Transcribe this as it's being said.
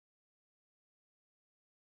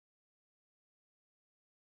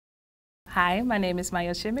Hi, my name is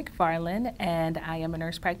Myosha McFarland, and I am a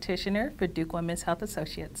nurse practitioner for Duke Women's Health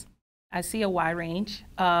Associates. I see a wide range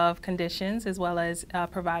of conditions as well as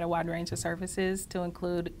provide a wide range of services to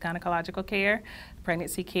include gynecological care,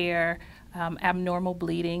 pregnancy care, abnormal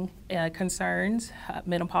bleeding concerns,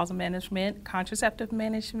 menopausal management, contraceptive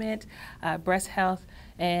management, breast health,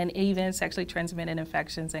 and even sexually transmitted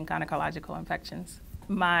infections and gynecological infections.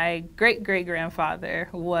 My great-great-grandfather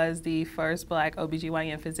was the first Black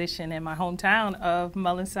OBGYN physician in my hometown of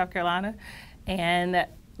Mullins, South Carolina, and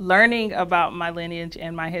learning about my lineage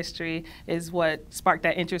and my history is what sparked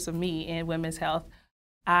that interest of me in women's health.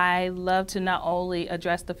 I love to not only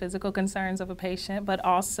address the physical concerns of a patient, but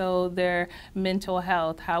also their mental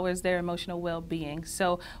health. How is their emotional well-being?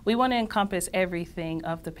 So we want to encompass everything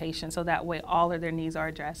of the patient so that way all of their needs are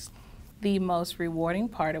addressed. The most rewarding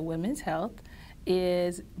part of women's health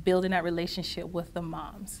is building that relationship with the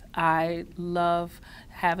moms. I love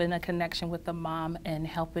having a connection with the mom and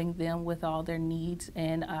helping them with all their needs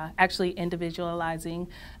and actually individualizing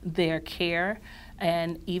their care.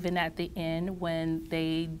 And even at the end, when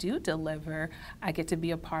they do deliver, I get to be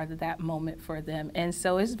a part of that moment for them. And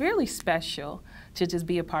so it's really special to just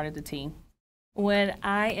be a part of the team. When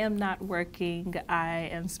I am not working, I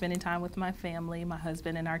am spending time with my family, my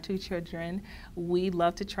husband and our 2 children. We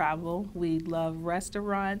love to travel. We love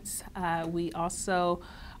restaurants. We also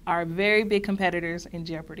are very big competitors in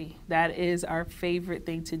Jeopardy. That is our favorite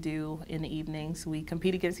thing to do in the evenings. We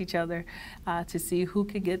compete against each other to see who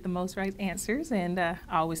can get the most right answers, and I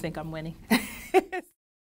always think I'm winning.